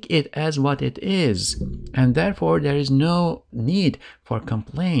take it as what it is, and therefore there is no need for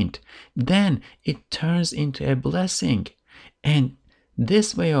complaint, then it turns into a blessing. And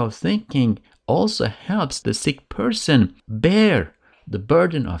this way of thinking also helps the sick person bear the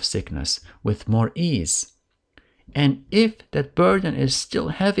burden of sickness with more ease. And if that burden is still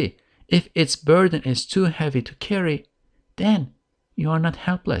heavy, if its burden is too heavy to carry, then you are not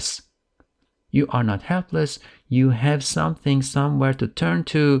helpless. You are not helpless. You have something somewhere to turn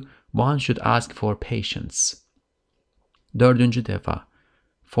to. One should ask for patience. Dördüncü defa.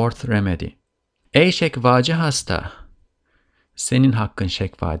 Fourth remedy. Ey şekvacı hasta! Senin hakkın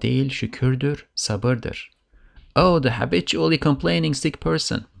şekva değil, şükürdür, sabırdır. Oh, the habitually complaining sick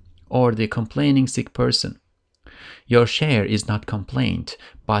person, or the complaining sick person. Your share is not complaint,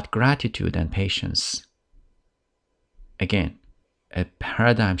 but gratitude and patience. Again, a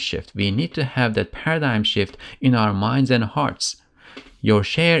paradigm shift. We need to have that paradigm shift in our minds and hearts. Your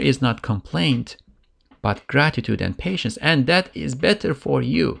share is not complaint, but gratitude and patience, and that is better for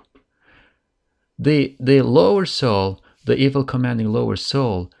you. The lower soul, the evil commanding lower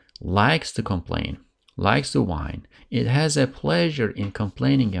soul, likes to complain, likes to whine. It has a pleasure in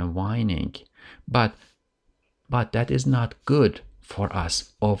complaining and whining, but that is not good for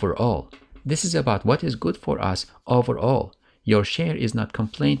us overall. This is about what is good for us overall. Your share is not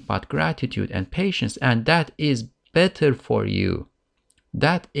complaint, but gratitude and patience, and that is better for you.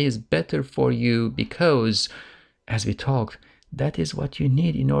 That is better for you because, as we talked, that is what you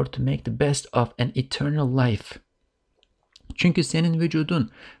need in order to make the best of an eternal life. Çünkü senin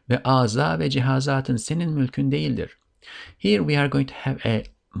vücudun ve aza ve cihazatın senin mülkün değildir. Here we are going to have a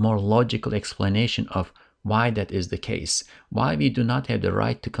more logical explanation of why that is the case. Why we do not have the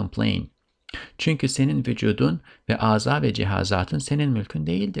right to complain. Çünkü senin vücudun ve aza ve cihazatın senin mülkün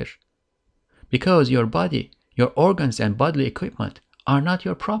değildir. Because your body, your organs and bodily equipment are not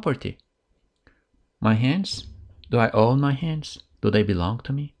your property. My hands, do I own my hands? Do they belong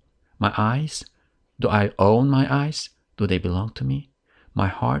to me? My eyes, do I own my eyes? Do they belong to me? My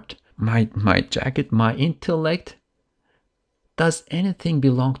heart, my jacket, my intellect. Does anything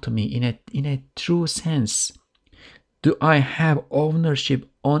belong to me in a true sense? Do I have ownership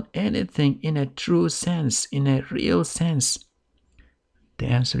on anything in a true sense, in a real sense? The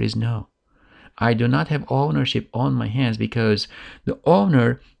answer is no. I do not have ownership on my hands because the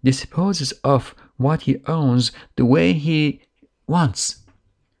owner disposes of what he owns the way he wants.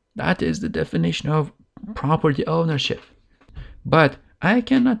 That is the definition of property ownership. But I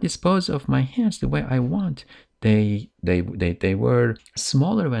cannot dispose of my hands the way I want. They were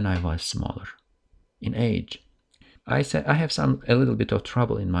smaller when I was smaller in age. I said I have a little bit of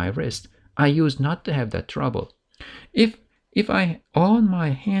trouble in my wrist. I used not to have that trouble. If I own my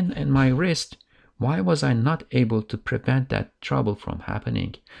hand and my wrist, why was I not able to prevent that trouble from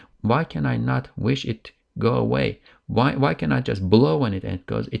happening? Why can I not wish it go away? Why can I just blow on it and it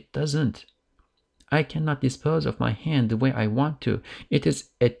goes? It doesn't. I cannot dispose of my hand the way I want to. It is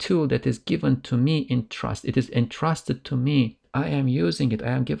a tool that is given to me in trust. It is entrusted to me. I am using it.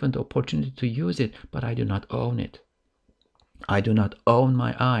 I am given the opportunity to use it, but I do not own it. I do not own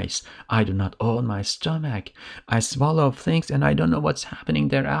my eyes. I do not own my stomach. I swallow things and I don't know what's happening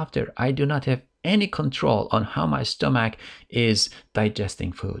thereafter. I do not have any control on how my stomach is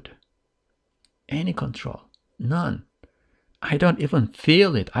digesting food. Any control. None. I don't even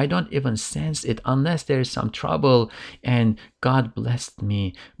feel it. I don't even sense it unless there is some trouble and God blessed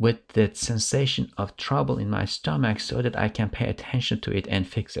me with the sensation of trouble in my stomach so that I can pay attention to it and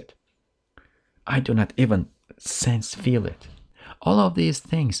fix it. I do not even feel it. All of these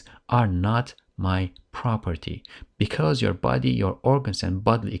things are not my property because your body, your organs and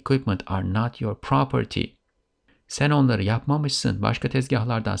bodily equipment are not your property. Sen onları yapmamışsın, başka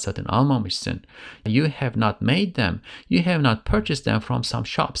tezgahlardan satın almamışsın. You have not made them. You have not purchased them from some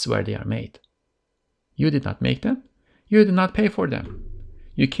shops where they are made. You did not make them. You did not pay for them.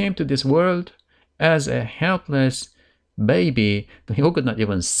 You came to this world as a helpless baby who could not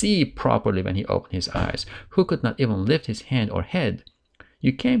even see properly when he opened his eyes, who could not even lift his hand or head.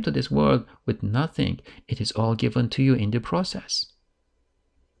 You came to this world with nothing. It is all given to you in the process.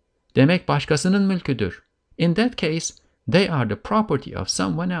 Demek başkasının mülküdür. In that case, they are the property of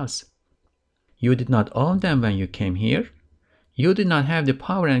someone else. You did not own them when you came here. You did not have the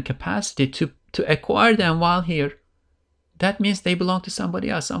power and capacity to acquire them while here. That means they belong to somebody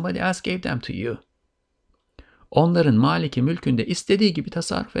else. Somebody else gave them to you. Onların maliki mülkünde istediği gibi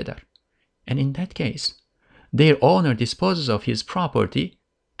tasarruf eder. And in that case, their owner disposes of his property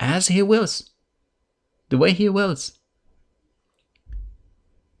as he wills, the way he wills.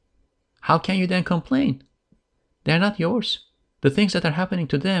 How can you then complain? They're not yours. The things that are happening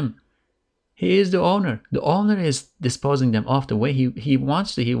to them, he is the owner. The owner is disposing them of the way he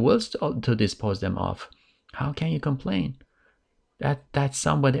wants to, he wills to dispose them of. How can you complain? That's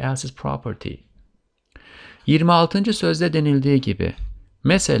somebody else's property. 26. sözde denildiği gibi,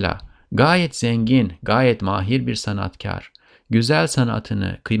 mesela gayet zengin, gayet mahir bir sanatkar, güzel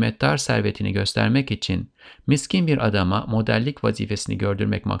sanatını, kıymetdar servetini göstermek için miskin bir adama modellik vazifesini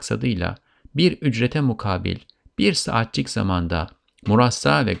gördürmek maksadıyla bir ücrete mukabil bir saatçik zamanda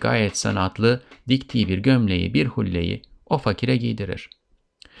murassa ve gayet sanatlı diktiği bir gömleği, bir hulleyi o fakire giydirir.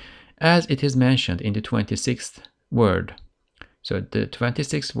 As it is mentioned in the 26th word. So the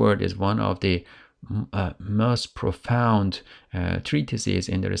 26th word is one of the most profound treatises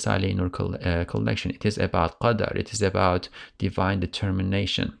in the Risale-i Nur collection. It is about qadar. It is about divine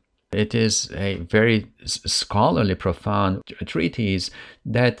determination. It is a very scholarly, profound treatise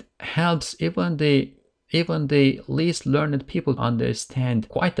that helps even the least learned people understand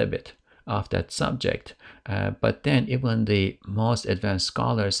quite a bit of that subject. But then even the most advanced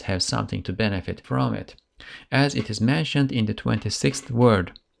scholars have something to benefit from it. As it is mentioned in the 26th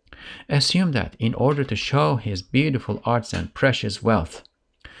word, assume that in order to show his beautiful arts and precious wealth,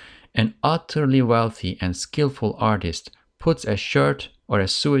 an utterly wealthy and skillful artist puts a shirt or a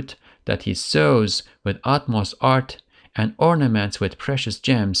suit that he sews with utmost art and ornaments with precious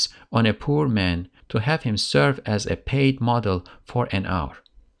gems on a poor man to have him serve as a paid model for an hour.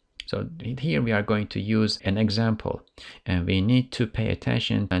 So here we are going to use an example, and we need to pay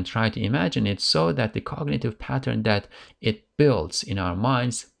attention and try to imagine it so that the cognitive pattern that it builds in our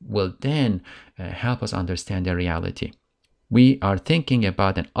minds will then help us understand the reality. We are thinking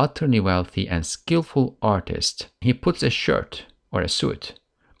about an utterly wealthy and skillful artist. He puts a shirt or a suit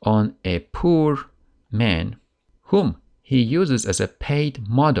on a poor man whom he uses as a paid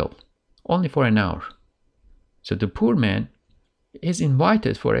model only for an hour. So the poor man is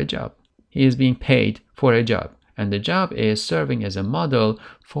invited for a job. He is being paid for a job. And the job is serving as a model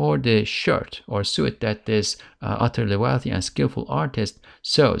for the shirt or suit that this utterly wealthy and skillful artist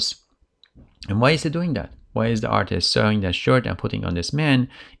sews. And why is he doing that? Why is the artist sewing that shirt and putting on this man?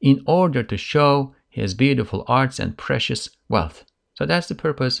 In order to show his beautiful arts and precious wealth. So that's the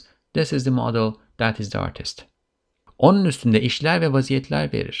purpose. This is the model. That is the artist. Onun üstünde işler ve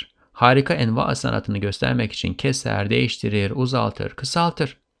vaziyetler verir. Harika enva sanatını göstermek için keser, değiştirir, uzaltır,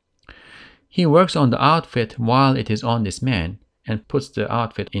 kısaltır. He works on the outfit while it is on this man and puts the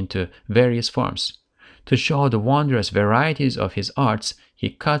outfit into various forms. To show the wondrous varieties of his arts, he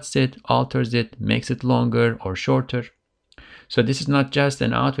cuts it, alters it, makes it longer or shorter. So this is not just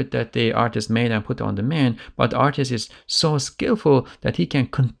an outfit that the artist made and put on the man, but the artist is so skillful that he can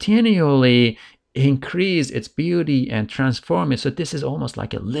continually increase its beauty and transform it. So this is almost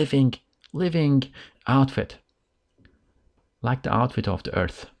like a living outfit, like the outfit of the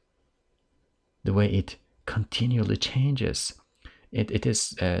earth, the way it continually changes. It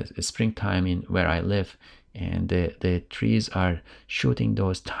is springtime in where I live, and the trees are shooting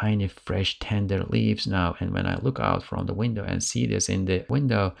those tiny, fresh, tender leaves now. And when I look out from the window and see this in the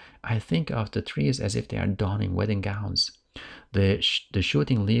window, I think of the trees as if they are donning wedding gowns. The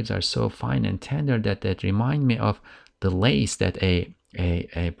shooting leaves are so fine and tender that remind me of the lace that a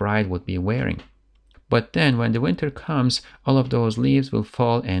bride would be wearing. But then when the winter comes, all of those leaves will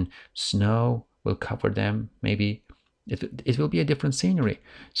fall and snow will cover them. Maybe it will be a different scenery.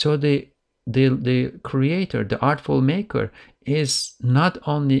 So the creator, the artful maker, has not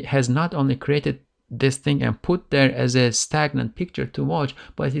only created this thing and put there as a stagnant picture to watch,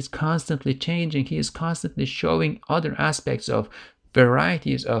 but he's constantly changing. He is constantly showing other aspects of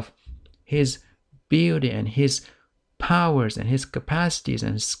varieties of his beauty and his powers and his capacities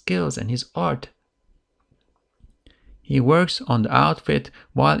and skills and his art. He works on the outfit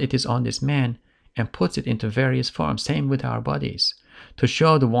while it is on this man and puts it into various forms. Same with our bodies. To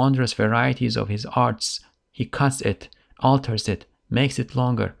show the wondrous varieties of his arts, he cuts it, alters it, makes it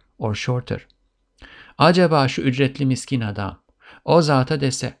longer or shorter. Acaba şu ücretli miskin adam, o zata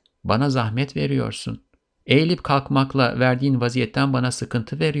dese, bana zahmet veriyorsun. Eğilip kalkmakla verdiğin vaziyetten bana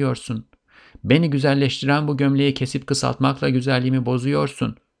sıkıntı veriyorsun. Beni güzelleştiren bu gömleği kesip kısaltmakla güzelliğimi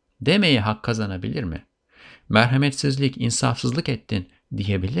bozuyorsun. Demeye hak kazanabilir mi? Merhametsizlik, insafsızlık ettin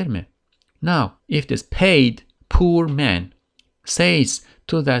diyebilir mi? Now, if this paid poor man says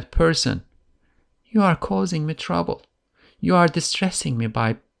to that person, you are causing me trouble. You are distressing me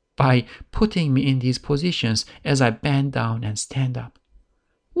by putting me in these positions as I bend down and stand up.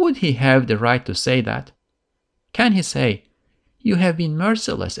 Would he have the right to say that? Can he say, you have been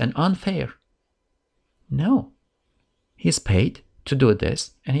merciless and unfair? No. He's paid to do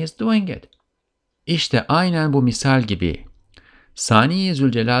this and he's doing it. İşte aynen bu misal gibi. Sani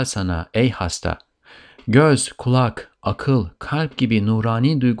Zülcelal sana ey hasta, göz, kulak, akıl, kalp gibi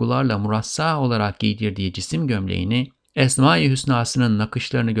nurani duygularla murassa olarak giydirdiği cisim gömleğini Esma-i Hüsna'sının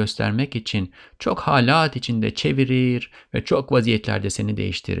nakışlarını göstermek için çok halat içinde çevirir ve çok vaziyetlerde seni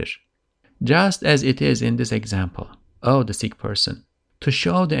değiştirir. Just as it is in this example, oh the sick person, to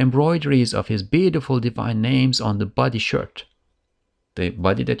show the embroideries of his beautiful divine names on the body shirt. The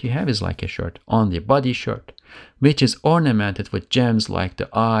body that you have is like a shirt, on the body shirt, which is ornamented with gems like the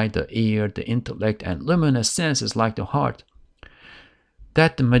eye, the ear, the intellect, and luminous senses like the heart,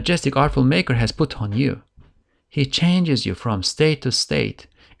 that the majestic artful maker has put on you. He changes you from state to state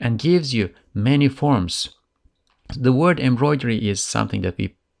and gives you many forms. The word embroidery is something that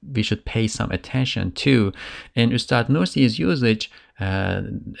we should pay some attention to. In Ustad Nursi's usage,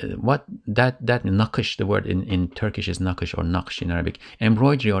 what that nakış, the word in Turkish is nakış or nakş in Arabic,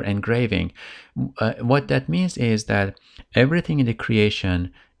 embroidery or engraving. What that means is that everything in the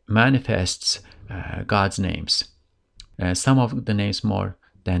creation manifests God's names. Some of the names more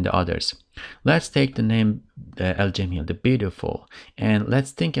than the others. Let's take the name Al-Jamil, the beautiful, and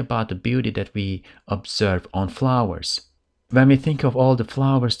let's think about the beauty that we observe on flowers. When we think of all the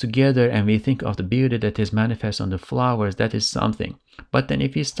flowers together and we think of the beauty that is manifest on the flowers, that is something. But then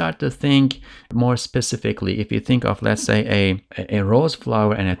if you start to think more specifically, if you think of, let's say, a rose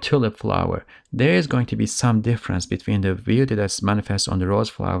flower and a tulip flower, there is going to be some difference between the beauty that's manifest on the rose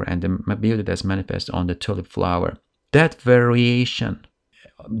flower and the beauty that's manifest on the tulip flower. That variation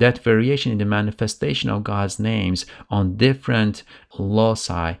in the manifestation of God's names on different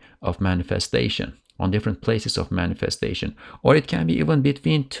loci of manifestation, on different places of manifestation, or it can be even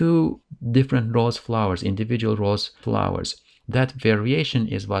between two different rose flowers, individual rose flowers. That variation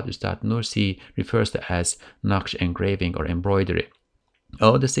is what Ustad Nursi refers to as naksh, engraving or embroidery.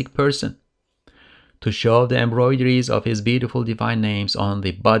 Oh, the sick person, to show the embroideries of his beautiful divine names on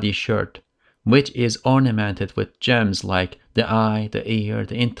the body shirt, which is ornamented with gems like the eye, the ear,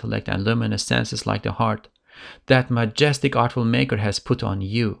 the intellect, and luminous senses like the heart, that majestic artful maker has put on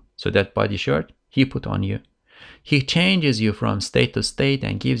you. So that body shirt he put on you. He changes you from state to state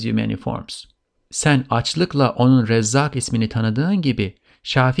and gives you many forms. Sen açlıkla onun Rezzak ismini tanıdığın gibi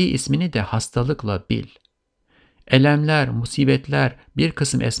Şafi ismini de hastalıkla bil. Elemler, musibetler bir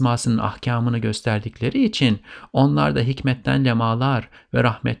kısım esmasının ahkamını gösterdikleri için onlarda hikmetten lemalar ve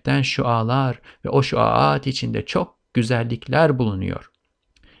rahmetten şualar ve o şuaat içinde çok güzellikler bulunuyor.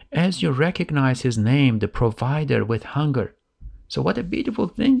 As you recognize his name, the provider with hunger. So what a beautiful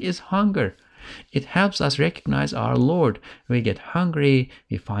thing is hunger. It helps us recognize our Lord. We get hungry,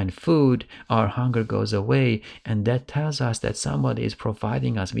 we find food, our hunger goes away, and that tells us that somebody is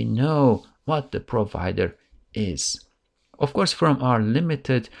providing us. We know what the provider is. Of course, from our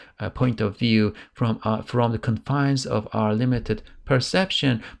limited point of view, from the confines of our limited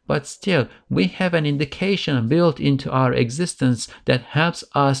perception, but still we have an indication built into our existence that helps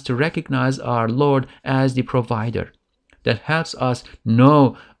us to recognize our Lord as the provider, that helps us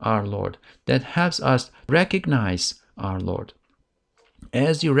know our Lord, that helps us recognize our Lord.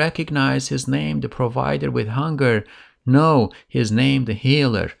 As you recognize his name, the provider with hunger, know his name, the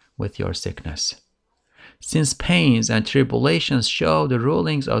healer, with your sickness. Since pains and tribulations show the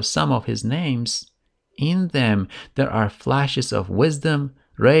rulings of some of his names, in them there are flashes of wisdom,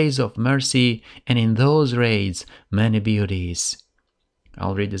 rays of mercy, and in those rays many beauties.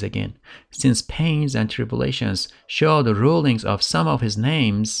 I'll read this again. Since pains and tribulations show the rulings of some of his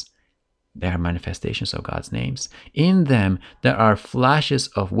names, they are manifestations of God's names. In them there are flashes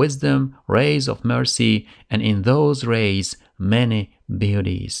of wisdom, rays of mercy, and in those rays many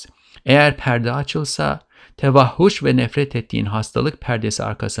beauties. Eğer perde açılsa, tevahhuş ve nefret ettiğin hastalık perdesi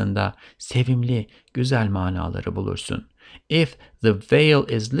arkasında sevimli, güzel manaları bulursun. If the veil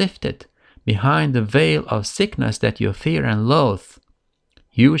is lifted, behind the veil of sickness that you fear and loathe,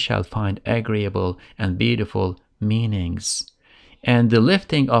 you shall find agreeable and beautiful meanings. And the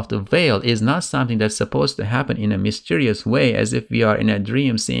lifting of the veil is not something that's supposed to happen in a mysterious way, as if we are in a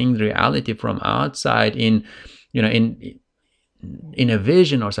dream seeing reality from outside in a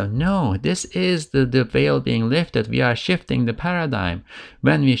vision or something. No, this is the veil being lifted. We are shifting the paradigm.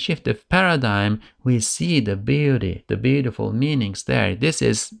 When we shift the paradigm, we see the beauty, the beautiful meanings there. This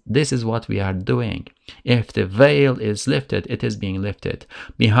is what we are doing. If the veil is lifted, it is being lifted.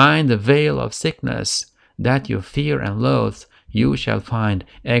 Behind the veil of sickness that you fear and loathe, you shall find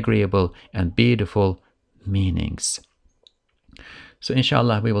agreeable and beautiful meanings. So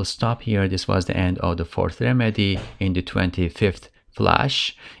inshallah, we will stop here. This was the end of the fourth remedy in the 25th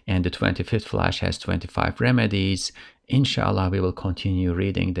flash. And the 25th flash has 25 remedies. Inshallah, we will continue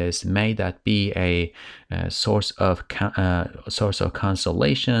reading this. May that be a source of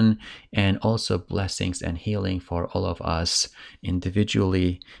consolation and also blessings and healing for all of us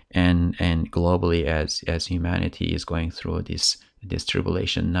individually and globally as humanity is going through this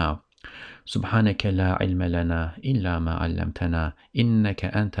tribulation now. سبحانك لا علم لنا إلا ما علمتنا إنك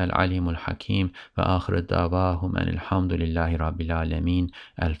أنت العليم الحكيم وآخر دعواهم أن الحمد لله رب العالمين.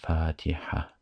 الفاتحة.